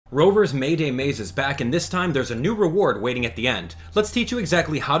Rover's Mayday Maze is back, and this time there's a new reward waiting at the end. Let's teach you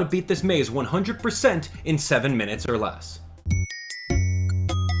exactly how to beat this maze 100% in 7 minutes or less.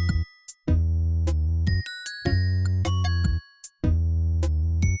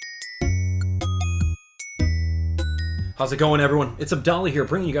 How's it going, everyone? It's Abdallah here,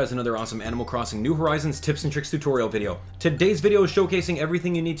 bringing you guys another awesome Animal Crossing New Horizons tips and tricks tutorial video. Today's video is showcasing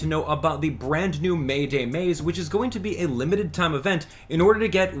everything you need to know about the brand new Mayday Maze, which is going to be a limited time event in order to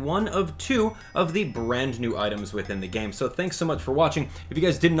get one of two of the brand new items within the game. So thanks so much for watching. If you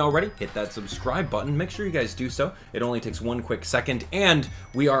guys didn't already, hit that subscribe button. Make sure you guys do so. It only takes one quick second, and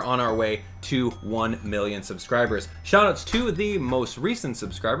we are on our way to 1 million subscribers. Shoutouts to the most recent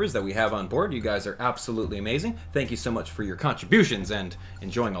subscribers that we have on board. You guys are absolutely amazing. Thank you so much for your contributions and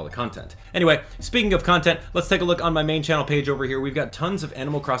enjoying all the content. Anyway, speaking of content, let's take a look on my main channel page over here. We've got tons of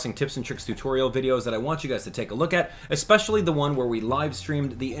Animal Crossing tips and tricks tutorial videos that I want you guys to take a look at, especially the one where we live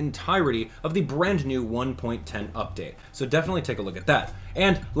streamed the entirety of the brand new 1.10 update. So definitely take a look at that.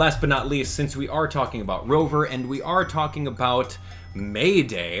 And last but not least, since we are talking about Rover and we are talking about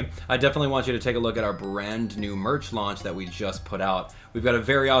Mayday, I definitely want you to take a look at our brand new merch launch that we just put out. We've got a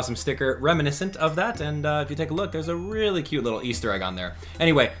very awesome sticker reminiscent of that, and if you take a look, there's a really cute little Easter egg on there.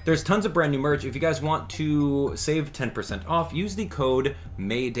 Anyway, there's tons of brand new merch. If you guys want to save 10% off, use the code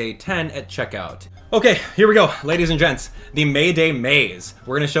MAYDAY10 at checkout. Okay, here we go, ladies and gents. The Mayday Maze.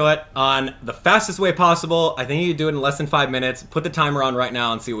 We're gonna show it on the fastest way possible. I think you can do it in less than 5 minutes. Put the timer on right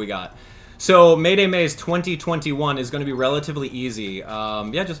now and see what we got. So Mayday Maze 2021 is going to be relatively easy.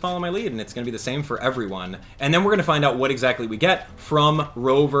 Yeah, just follow my lead and it's going to be the same for everyone. And then we're going to find out what exactly we get from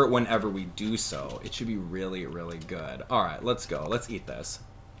Rover whenever we do so. It should be really, really good. All right, let's go. Let's eat this.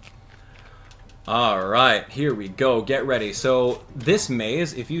 All right, here we go. Get ready. So this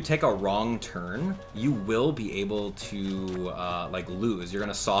maze, if you take a wrong turn, you will be able to like lose. You're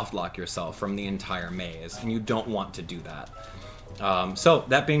going to soft lock yourself from the entire maze, and you don't want to do that. So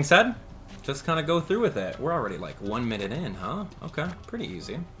that being said, just kind of go through with it. We're already like 1 minute in, huh? Okay, pretty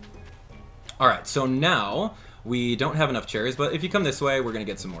easy. All right, so now we don't have enough cherries, but if you come this way, we're gonna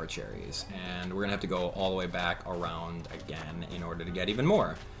get some more cherries. And we're gonna have to go all the way back around again in order to get even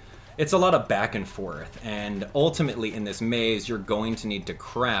more. It's a lot of back and forth, and ultimately in this maze, you're going to need to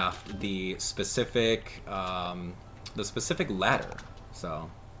craft the specific ladder. So,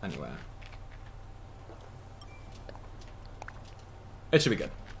 anyway. It should be good.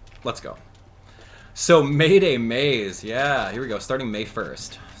 Let's go. So Mayday Maze, yeah, here we go, starting May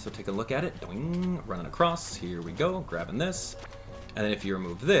 1st. So take a look at it, doing, running across, here we go, grabbing this. And then if you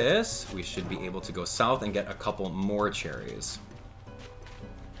remove this, we should be able to go south and get a couple more cherries.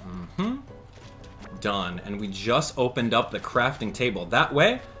 Done, and we just opened up the crafting table that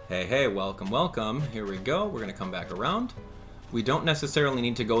way. Hey, hey, welcome, welcome, here we go, we're gonna come back around. We don't necessarily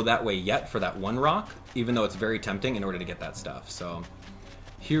need to go that way yet for that one rock, even though it's very tempting in order to get that stuff, so.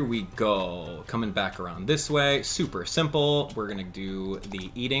 Here we go, coming back around this way, super simple. We're gonna do the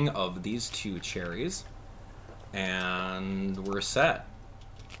eating of these 2 cherries, and we're set.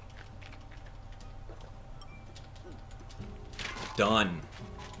 Done.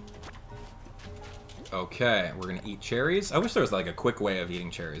 Okay, we're gonna eat cherries. I wish there was like a quick way of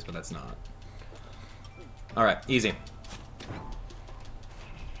eating cherries, but that's not. All right, easy.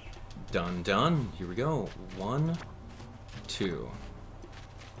 Done, done, here we go. 1, 2.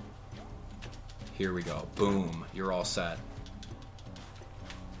 Here we go. Boom. You're all set.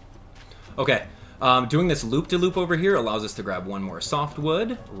 Okay. Doing this loop-de-loop over here allows us to grab 1 more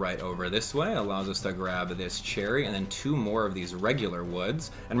softwood. Right over this way allows us to grab this cherry and then 2 more of these regular woods.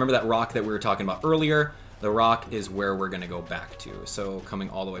 And remember that rock that we were talking about earlier? The rock is where we're going to go back to. So coming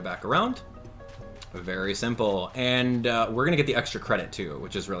all the way back around. Very simple. And we're going to get the extra credit too,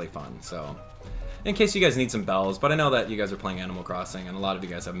 which is really fun. So in case you guys need some bells, but I know that you guys are playing Animal Crossing and a lot of you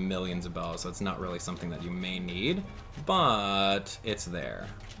guys have millions of bells, so it's not really something that you may need, but it's there.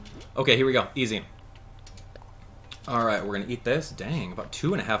 Okay, here we go. Easy. All right, we're gonna eat this. Dang, about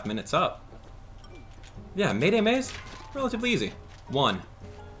 2.5 minutes up. Yeah, Mayday Maze, relatively easy. 1,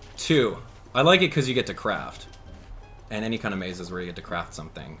 2. I like it because you get to craft. And any kind of maze is where you get to craft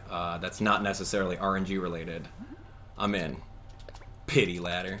something. That's not necessarily RNG related. I'm in. Pity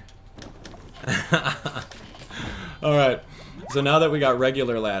ladder. Alright, so now that we got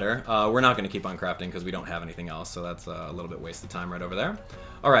regular ladder, we're not going to keep on crafting because we don't have anything else, so that's a little bit waste of time right over there.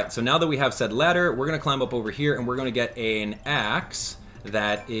 Alright, so now that we have said ladder, we're going to climb up over here and we're going to get an axe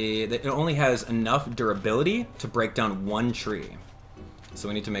that it only has enough durability to break down 1 tree. So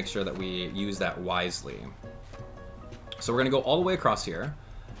we need to make sure that we use that wisely. So we're going to go all the way across here,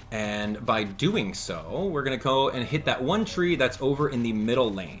 And by doing so, we're going to go and hit that one tree that's over in the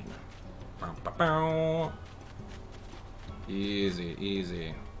middle lane. Easy,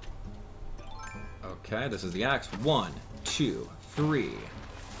 easy. Okay, this is the axe. 1, 2, 3.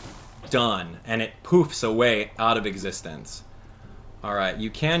 Done. And it poofs away out of existence. Alright, you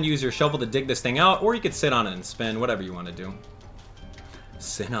can use your shovel to dig this thing out, or you could sit on it and spin, whatever you want to do.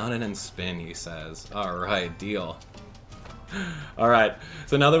 Sit on it and spin, he says. Alright, deal. Alright,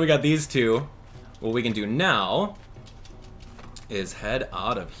 so now that we got these two, what we can do now is head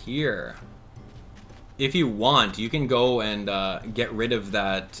out of here. If you want, you can go and get rid of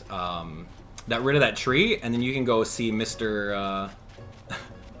that, that tree, and then you can go see Mr.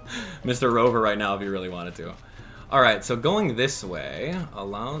 Mr. Rover right now if you really wanted to. Alright, so going this way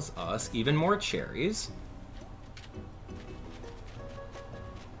allows us even more cherries.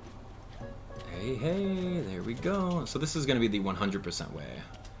 Hey, hey, there we go. So this is going to be the 100% way.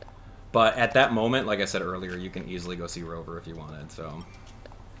 But at that moment, like I said earlier, you can easily go see Rover if you wanted, so...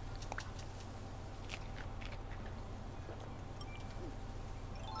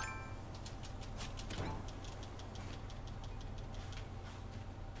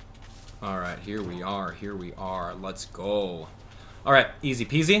 Alright, here we are, let's go. Alright, easy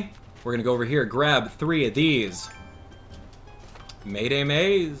peasy. We're gonna go over here, grab 3 of these. Mayday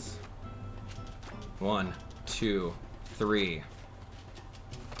maze. 1, 2, 3.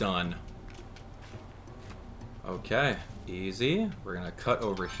 Done. Okay, easy. We're gonna cut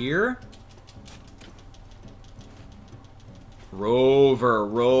over here. Rover,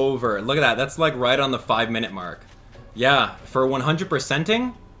 Rover. Look at that, that's like right on the 5-minute mark. Yeah, for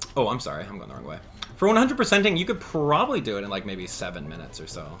 100%ing... Oh, I'm sorry, I'm going the wrong way. For 100%ing, you could probably do it in like maybe 7 minutes or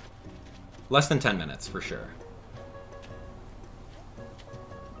so. Less than 10 minutes, for sure.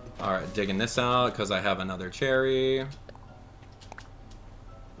 Alright, digging this out, because I have another cherry.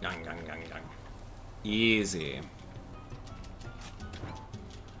 Yung, yung, yung, yung. Easy.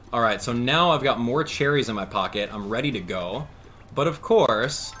 Alright, so now I've got more cherries in my pocket. I'm ready to go. But of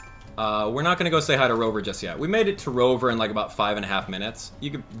course... we're not going to go say hi to Rover just yet. We made it to Rover in like about 5.5 minutes.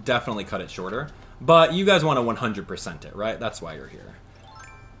 You could definitely cut it shorter. But you guys want to 100% it, right? That's why you're here.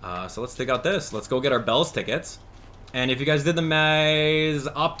 So let's take out this. Let's go get our Bell's tickets. And if you guys did the maze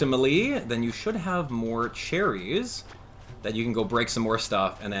optimally, then you should have more cherries that you can go break some more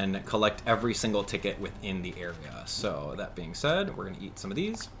stuff and then collect every single ticket within the area. So that being said, we're going to eat some of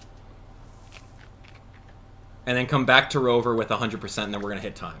these. And then come back to Rover with 100% and then we're going to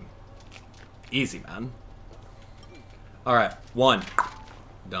hit time. Easy, man. Alright, 1.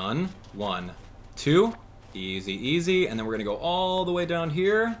 Done. 1, 2. Easy, easy. And then we're going to go all the way down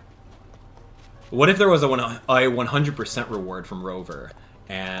here. What if there was a 100% reward from Rover?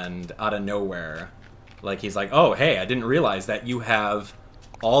 And out of nowhere, like he's like, oh, hey, I didn't realize that you have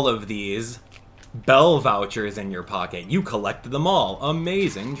all of these Bell vouchers in your pocket. You collected them all.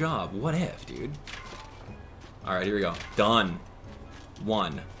 Amazing job. What if, dude? Alright, here we go. Done.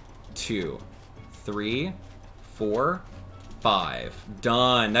 1, 2, 3, 4, 5.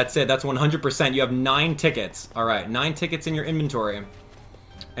 Done. That's it. That's 100%. You have 9 tickets. Alright, 9 tickets in your inventory.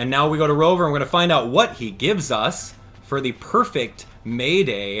 And now we go to Rover and we're going to find out what he gives us for the perfect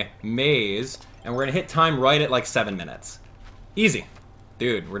Mayday maze. And we're going to hit time right at like 7 minutes. Easy.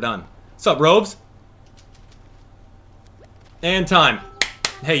 Dude, we're done. What's up, Robes? And time.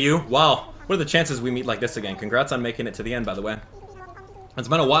 Hey, you. Wow. What are the chances we meet like this again? Congrats on making it to the end, by the way. It's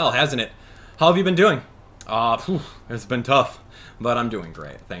been a while, hasn't it? How have you been doing? It's been tough, but I'm doing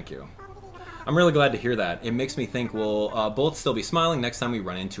great. Thank you. I'm really glad to hear that. It makes me think we'll both still be smiling next time we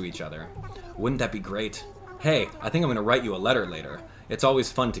run into each other. Wouldn't that be great? Hey, I think I'm going to write you a letter later. It's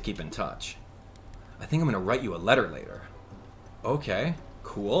always fun to keep in touch. I think I'm going to write you a letter later. Okay,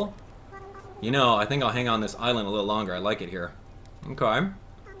 cool. You know, I think I'll hang on this island a little longer. I like it here. Okay.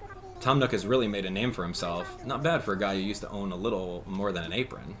 Tom Nook has really made a name for himself. Not bad for a guy who used to own a little more than an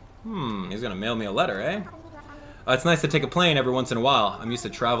apron. He's gonna mail me a letter, eh? It's nice to take a plane every once in a while. I'm used to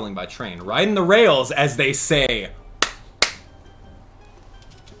traveling by train. Riding the rails, as they say.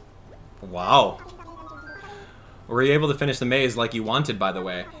 Wow. Were you able to finish the maze like you wanted, by the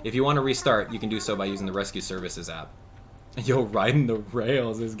way? If you want to restart, you can do so by using the Rescue Services app. Yo, riding the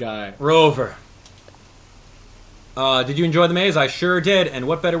rails, this guy. Rover. Did you enjoy the maze? I sure did. And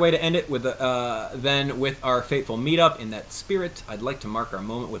what better way to end it with than with our fateful meetup? In that spirit, I'd like to mark our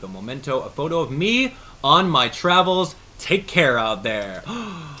moment with a memento, a photo of me on my travels. Take care out there.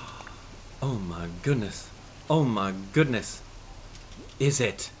 Oh my goodness. Oh my goodness. Is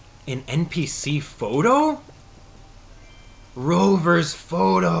it an NPC photo? Rover's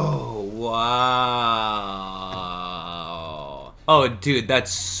photo. Wow. Oh, dude,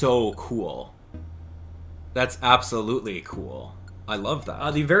 that's so cool. That's absolutely cool. I love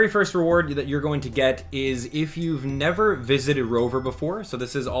that. The very first reward that you're going to get is if you've never visited Rover before, so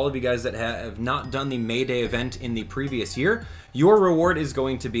this is all of you guys that have not done the May Day event in the previous year, your reward is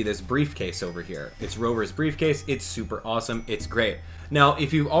going to be this briefcase over here. It's Rover's briefcase. It's super awesome. It's great. Now,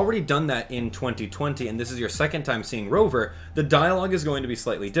 if you've already done that in 2020 and this is your second time seeing Rover, the dialogue is going to be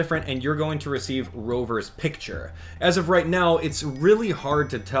slightly different and you're going to receive Rover's picture. As of right now, it's really hard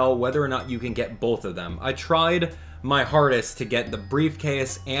to tell whether or not you can get both of them. I tried my hardest to get the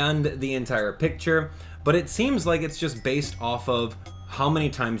briefcase and the entire picture, but it seems like it's just based off of how many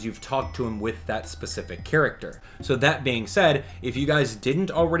times you've talked to him with that specific character. So that being said, if you guys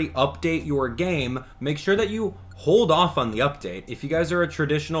didn't already update your game, make sure that you hold off on the update. If you guys are a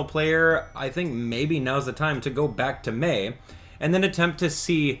traditional player, I think maybe now's the time to go back to May and then attempt to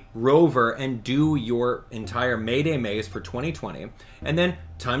see Rover and do your entire May Day maze for 2020, and then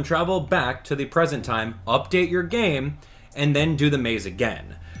time travel back to the present time, update your game, and then do the maze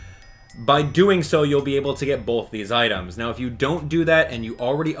again. By doing so, you'll be able to get both these items. Now, if you don't do that and you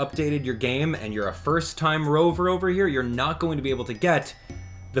already updated your game and you're a first-time Rover over here, you're not going to be able to get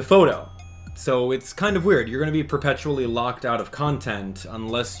the photo. So it's kind of weird. You're going to be perpetually locked out of content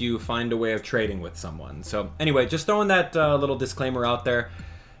unless you find a way of trading with someone. So anyway, just throwing that little disclaimer out there.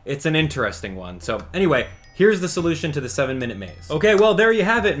 It's an interesting one. So anyway, here's the solution to the 7-minute maze. Okay, well, there you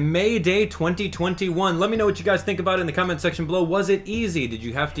have it. May Day 2021. Let me know what you guys think about it in the comment section below. Was it easy? Did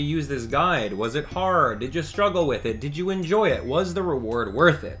you have to use this guide? Was it hard? Did you struggle with it? Did you enjoy it? Was the reward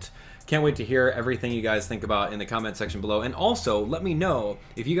worth it? Can't wait to hear everything you guys think about in the comment section below. And also, let me know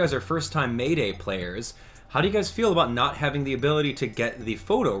if you guys are first-time May Day players, how do you guys feel about not having the ability to get the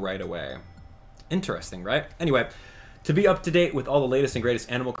photo right away? Interesting, right? Anyway, to be up to date with all the latest and greatest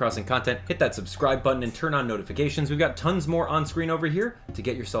Animal Crossing content, hit that subscribe button and turn on notifications. We've got tons more on screen over here to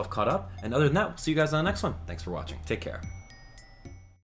get yourself caught up. And other than that, we'll see you guys on the next one. Thanks for watching. Take care.